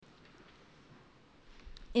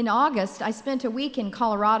In August, I spent a week in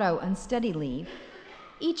Colorado on study leave.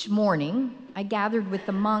 Each morning, I gathered with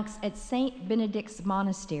the monks at St. Benedict's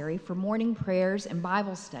Monastery for morning prayers and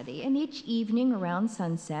Bible study, and each evening around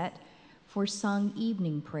sunset for sung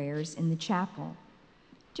evening prayers in the chapel.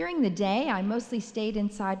 During the day, I mostly stayed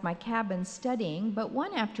inside my cabin studying, but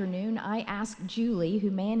one afternoon I asked Julie, who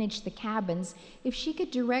managed the cabins, if she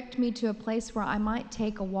could direct me to a place where I might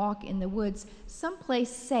take a walk in the woods, someplace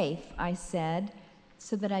safe, I said,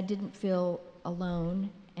 so that I didn't feel alone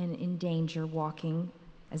and in danger walking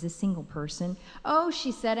as a single person. Oh,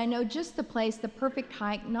 she said, I know just the place, the perfect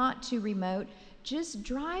hike, not too remote. Just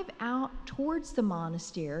drive out towards the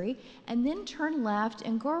monastery and then turn left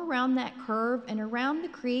and go around that curve and around the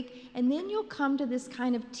creek, and then you'll come to this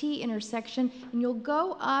kind of T intersection and you'll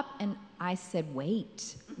go up. And I said,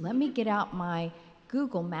 wait, let me get out my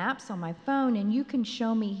Google Maps on my phone and you can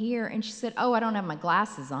show me here. And she said, oh, I don't have my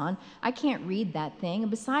glasses on. I can't read that thing. And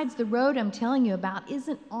besides, the road I'm telling you about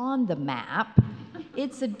isn't on the map.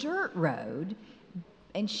 It's a dirt road.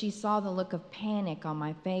 And she saw the look of panic on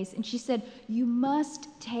my face, and she said, you must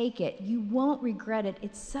take it. You won't regret it.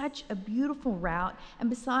 It's such a beautiful route, and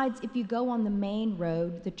besides, if you go on the main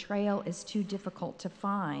road, the trail is too difficult to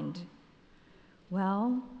find.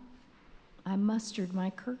 Well, I mustered my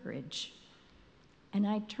courage, and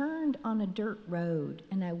I turned on a dirt road,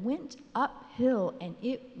 and I went uphill, and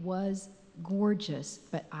it was gorgeous,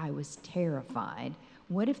 but I was terrified.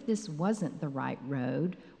 What if this wasn't the right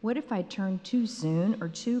road? What if I turned too soon or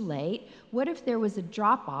too late? What if there was a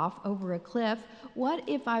drop-off over a cliff? What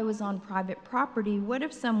if I was on private property? What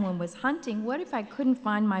if someone was hunting? What if I couldn't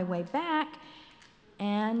find my way back?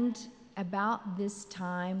 And about this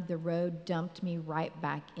time, the road dumped me right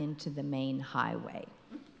back into the main highway.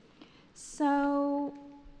 So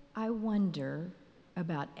I wonder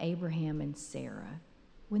about Abraham and Sarah.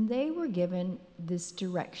 When they were given this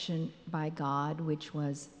direction by God, which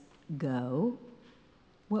was go,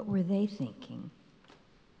 what were they thinking?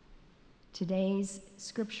 Today's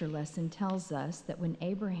scripture lesson tells us that when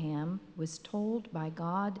Abraham was told by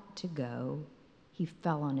God to go, he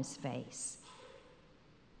fell on his face.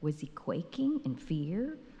 Was he quaking in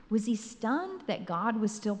fear? Was he stunned that God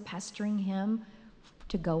was still pestering him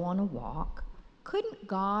to go on a walk? Couldn't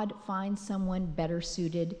God find someone better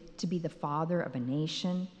suited to be the father of a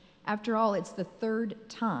nation? After all, it's the third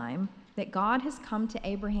time that God has come to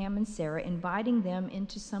Abraham and Sarah, inviting them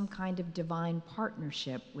into some kind of divine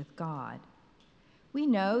partnership with God. We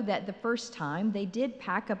know that the first time they did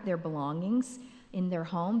pack up their belongings in their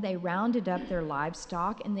home, they rounded up their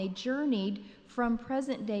livestock, and they journeyed from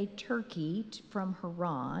present-day Turkey, from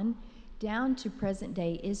Haran, down to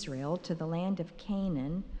present-day Israel, to the land of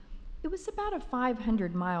Canaan. It was about a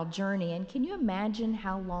 500-mile journey, and can you imagine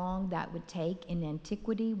how long that would take in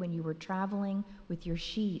antiquity when you were traveling with your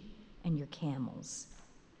sheep and your camels?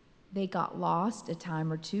 They got lost a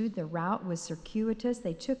time or two. The route was circuitous.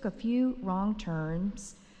 They took a few wrong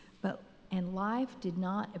turns, and life did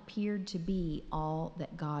not appear to be all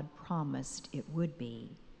that God promised it would be.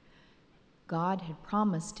 God had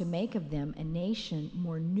promised to make of them a nation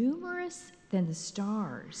more numerous than the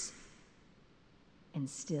stars. And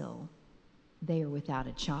still, they are without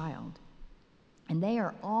a child. And they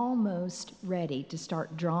are almost ready to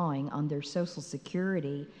start drawing on their Social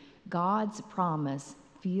Security. God's promise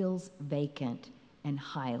feels vacant and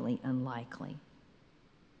highly unlikely.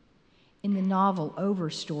 In the novel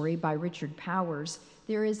Overstory by Richard Powers,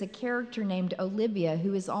 there is a character named Olivia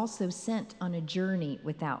who is also sent on a journey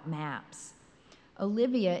without maps.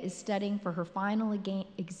 Olivia is studying for her final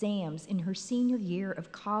exams in her senior year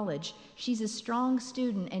of college. She's a strong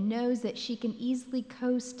student and knows that she can easily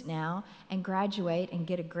coast now and graduate and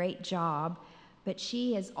get a great job, but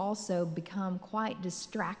she has also become quite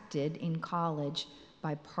distracted in college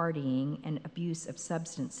by partying and abuse of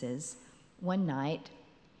substances. One night,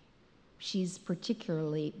 she's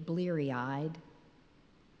particularly bleary-eyed.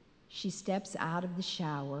 She steps out of the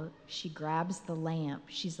shower. She grabs the lamp.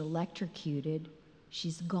 She's electrocuted.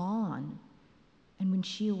 She's gone. And when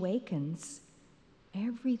she awakens,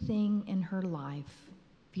 everything in her life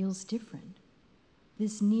feels different.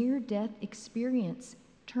 This near-death experience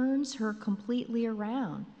turns her completely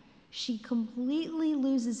around. She completely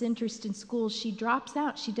loses interest in school. She drops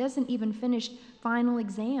out. She doesn't even finish final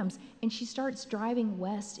exams, and she starts driving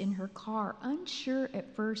west in her car, unsure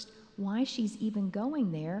at first why she's even going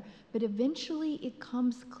there, but eventually it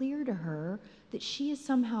comes clear to her that she is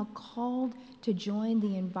somehow called to join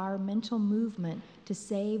the environmental movement to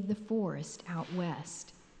save the forest out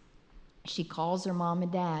west. She calls her mom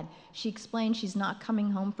and dad. She explains she's not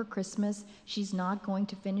coming home for Christmas. She's not going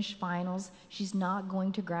to finish finals. She's not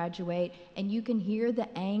going to graduate. And you can hear the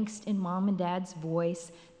angst in mom and dad's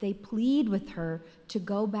voice. They plead with her to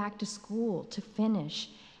go back to school, to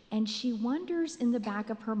finish. And she wonders in the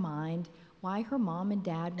back of her mind why her mom and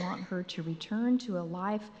dad want her to return to a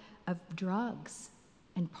life of drugs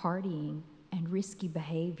and partying and risky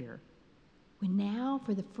behavior, when now,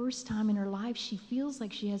 for the first time in her life, she feels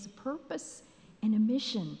like she has a purpose and a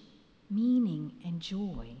mission, meaning and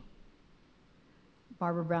joy.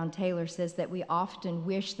 Barbara Brown Taylor says that we often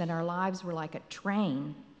wish that our lives were like a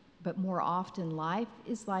train, but more often life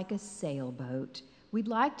is like a sailboat. We'd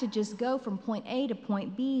like to just go from point A to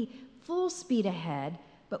point B, full speed ahead,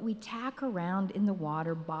 but we tack around in the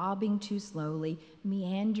water, bobbing too slowly,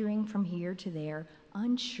 meandering from here to there,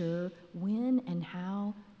 unsure when and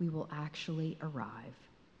how we will actually arrive.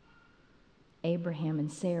 Abraham and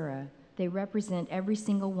Sarah, they represent every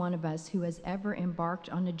single one of us who has ever embarked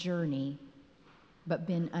on a journey but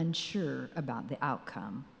been unsure about the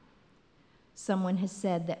outcome. Someone has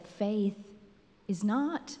said that faith is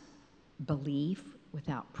not belief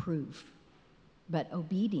without proof, but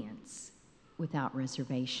obedience without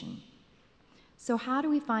reservation. So how do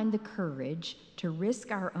we find the courage to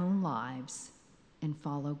risk our own lives and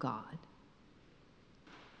follow God?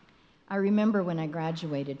 I remember when I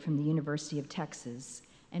graduated from the University of Texas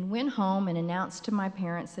and went home and announced to my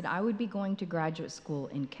parents that I would be going to graduate school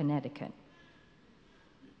in Connecticut.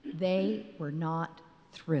 They were not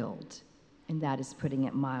thrilled, and that is putting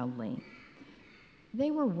it mildly.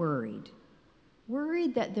 They were worried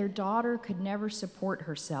that their daughter could never support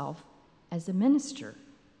herself as a minister.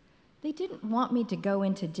 They didn't want me to go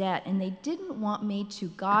into debt, and they didn't want me to,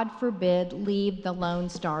 God forbid, leave the Lone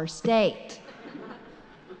Star State.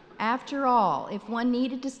 After all, if one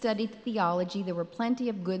needed to study theology, there were plenty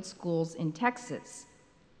of good schools in Texas.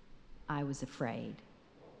 I was afraid.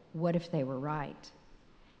 What if they were right?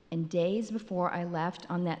 And days before I left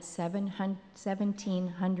on that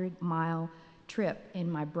 1,700-mile trip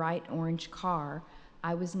in my bright orange car,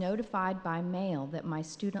 I was notified by mail that my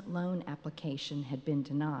student loan application had been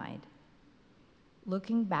denied.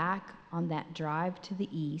 Looking back on that drive to the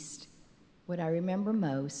east, what I remember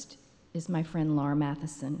most is my friend Laura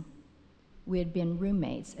Matheson. We had been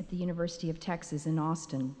roommates at the University of Texas in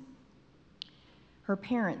Austin. Her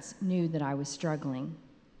parents knew that I was struggling.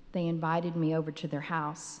 They invited me over to their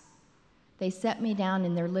house. They set me down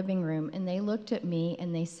in their living room, and they looked at me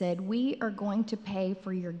and they said, "We are going to pay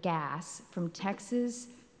for your gas from Texas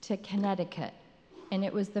to Connecticut." And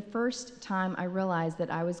it was the first time I realized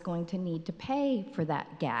that I was going to need to pay for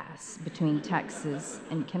that gas between Texas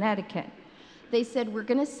and Connecticut. They said, "We're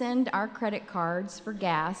going to send our credit cards for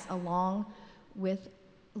gas along with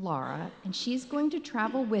Laura, and she's going to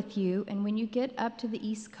travel with you, and when you get up to the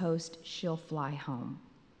East Coast, she'll fly home."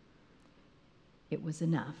 It was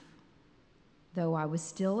enough. Though I was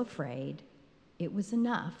still afraid, it was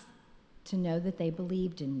enough to know that they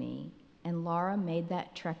believed in me, and Laura made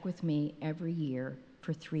that trek with me every year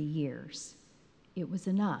for 3 years. It was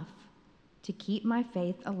enough to keep my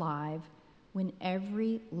faith alive when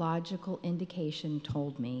every logical indication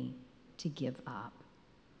told me to give up.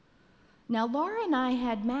 Now, Laura and I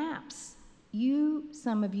had maps.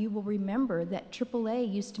 Some of you will remember that AAA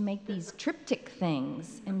used to make these triptych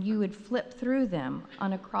things, and you would flip through them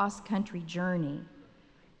on a cross-country journey.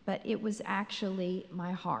 But it was actually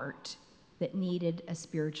my heart that needed a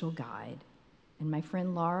spiritual guide. And my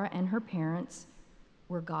friend Laura and her parents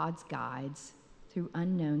were God's guides through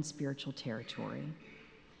unknown spiritual territory.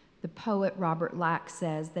 The poet Robert Lack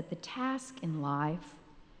says that the task in life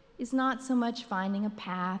is not so much finding a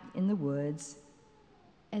path in the woods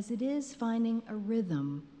as it is finding a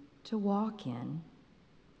rhythm to walk in.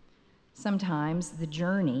 Sometimes the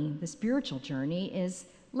journey, the spiritual journey, is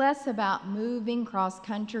less about moving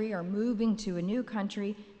cross-country or moving to a new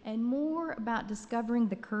country and more about discovering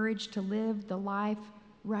the courage to live the life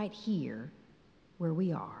right here where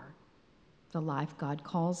we are, the life God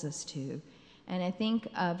calls us to. And I think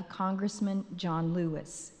of Congressman John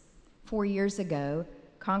Lewis. 4 years ago,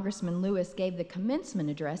 Congressman Lewis gave the commencement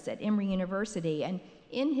address at Emory University, and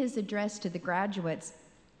in his address to the graduates,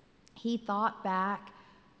 he thought back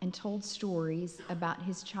and told stories about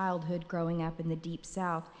his childhood growing up in the Deep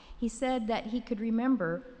South. He said that he could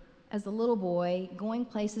remember as a little boy going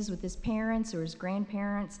places with his parents or his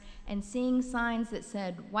grandparents and seeing signs that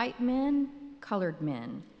said white men, colored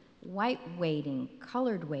men, white waiting,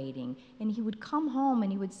 colored waiting, and he would come home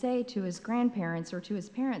and he would say to his grandparents or to his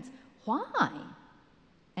parents, "Why?"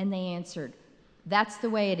 And they answered, "That's the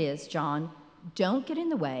way it is, John. Don't get in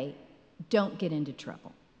the way. Don't get into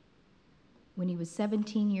trouble." When he was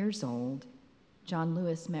 17 years old, John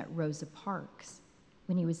Lewis met Rosa Parks.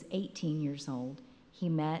 When he was 18 years old, he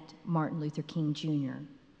met Martin Luther King Jr.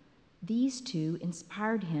 These two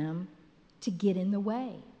inspired him to get in the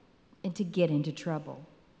way and to get into trouble.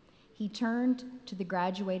 He turned to the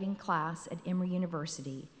graduating class at Emory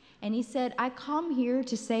University and he said, "I come here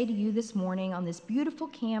to say to you this morning on this beautiful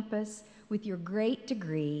campus with your great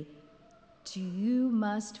degree, you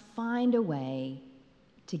must find a way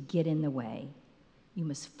to get in the way. You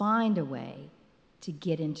must find a way to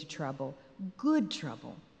get into trouble, good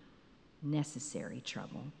trouble, necessary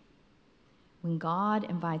trouble." When God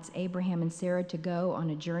invites Abraham and Sarah to go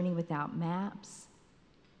on a journey without maps,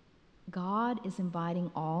 God is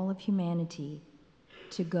inviting all of humanity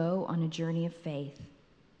to go on a journey of faith.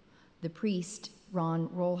 The priest, Ron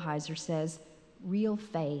Rolheiser, says, real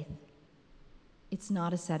faith, it's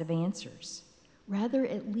not a set of answers. Rather,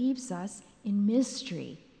 it leaves us in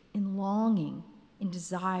mystery, in longing, in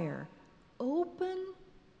desire, open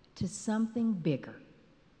to something bigger.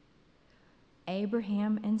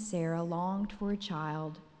 Abraham and Sarah longed for a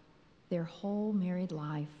child their whole married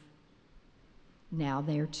life. Now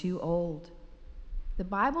they're too old. The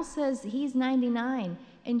Bible says he's 99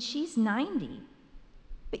 and she's 90.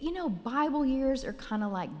 But you know, Bible years are kind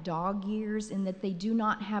of like dog years in that they do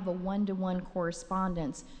not have a one-to-one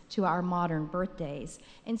correspondence to our modern birthdays.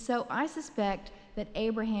 And so I suspect that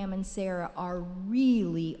Abraham and Sarah are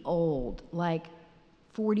really old, like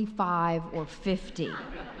 45 or 50.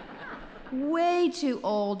 Way too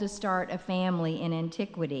old to start a family in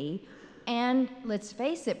antiquity. And let's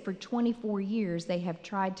face it, for 24 years they have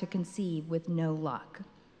tried to conceive with no luck.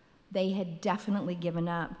 They had definitely given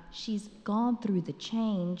up. She's gone through the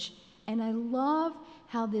change, and I love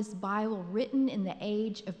how this Bible, written in the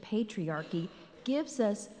age of patriarchy, gives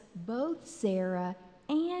us both Sarah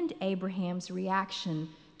and Abraham's reaction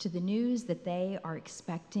to the news that they are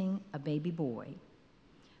expecting a baby boy.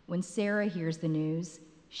 When Sarah hears the news,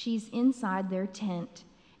 she's inside their tent,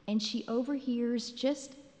 and she overhears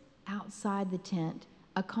just outside the tent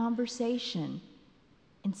a conversation,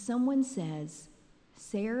 and someone says,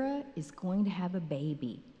 "Sarah is going to have a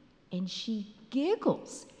baby." And she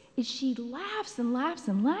giggles, and she laughs and laughs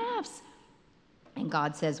and laughs. And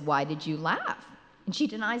God says, "Why did you laugh?" And she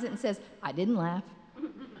denies it and says, "I didn't laugh."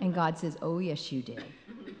 And God says, "Oh, yes, you did."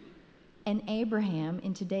 And Abraham,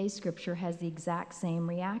 in today's scripture, has the exact same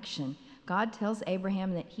reaction. God tells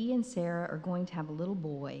Abraham that he and Sarah are going to have a little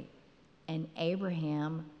boy, and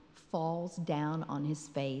Abraham falls down on his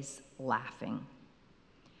face laughing.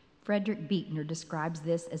 Frederick Buechner describes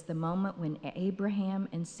this as the moment when Abraham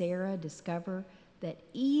and Sarah discover that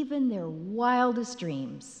even their wildest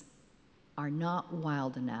dreams are not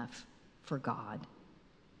wild enough for God.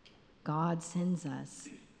 God sends us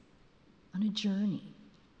on a journey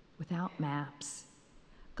without maps.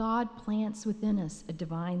 God plants within us a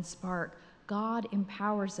divine spark. God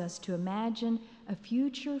empowers us to imagine a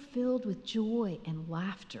future filled with joy and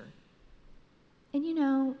laughter. And you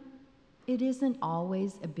know, it isn't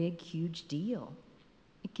always a big, huge deal.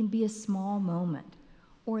 It can be a small moment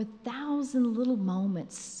or 1,000 little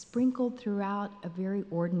moments sprinkled throughout a very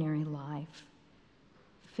ordinary life.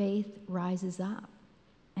 Faith rises up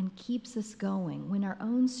and keeps us going when our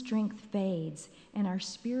own strength fades and our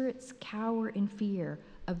spirits cower in fear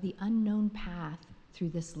of the unknown path through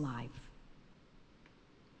this life.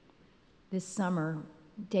 This summer,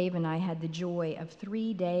 Dave and I had the joy of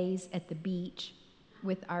 3 days at the beach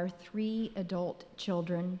with our 3 adult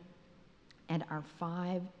children and our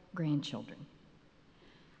 5 grandchildren.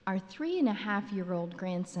 Our 3.5-year-old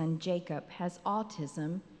grandson, Jacob, has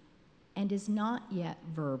autism and is not yet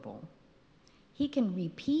verbal. He can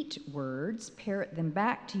repeat words, parrot them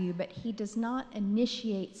back to you, but he does not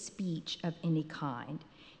initiate speech of any kind.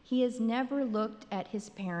 He has never looked at his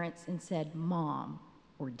parents and said, "Mom"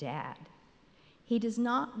 or "Dad." He does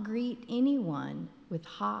not greet anyone with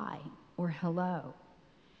 "hi" or "hello."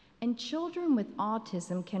 And children with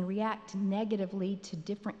autism can react negatively to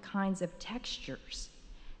different kinds of textures.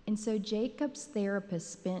 And so Jacob's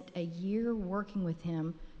therapist spent a year working with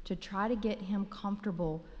him to try to get him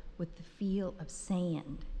comfortable with the feel of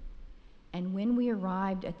sand. And when we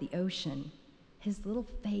arrived at the ocean, his little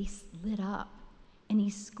face lit up, and he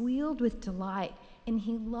squealed with delight, and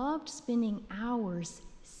he loved spending hours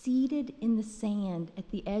seated in the sand at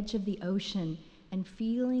the edge of the ocean and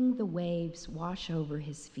feeling the waves wash over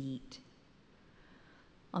his feet.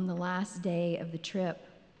 On the last day of the trip,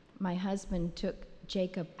 my husband took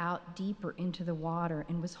Jacob out deeper into the water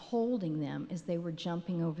and was holding them as they were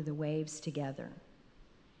jumping over the waves together.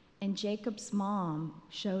 And Jacob's mom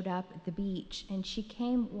showed up at the beach, and she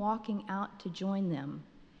came walking out to join them.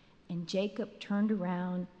 And Jacob turned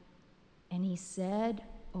around and he said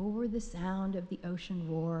over the sound of the ocean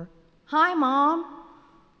roar, "Hi, Mom!"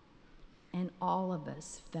 And all of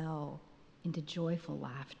us fell into joyful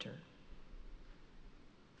laughter.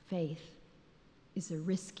 Faith is a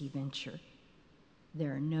risky venture.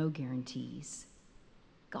 There are no guarantees.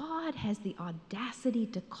 God has the audacity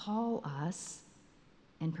to call us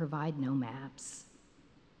and provide no maps.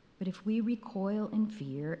 But if we recoil in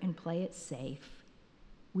fear and play it safe,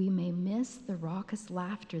 we may miss the raucous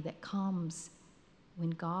laughter that comes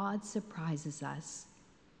when God surprises us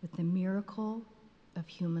with the miracle of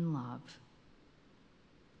human love.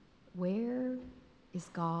 Where is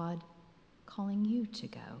God calling you to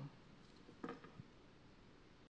go?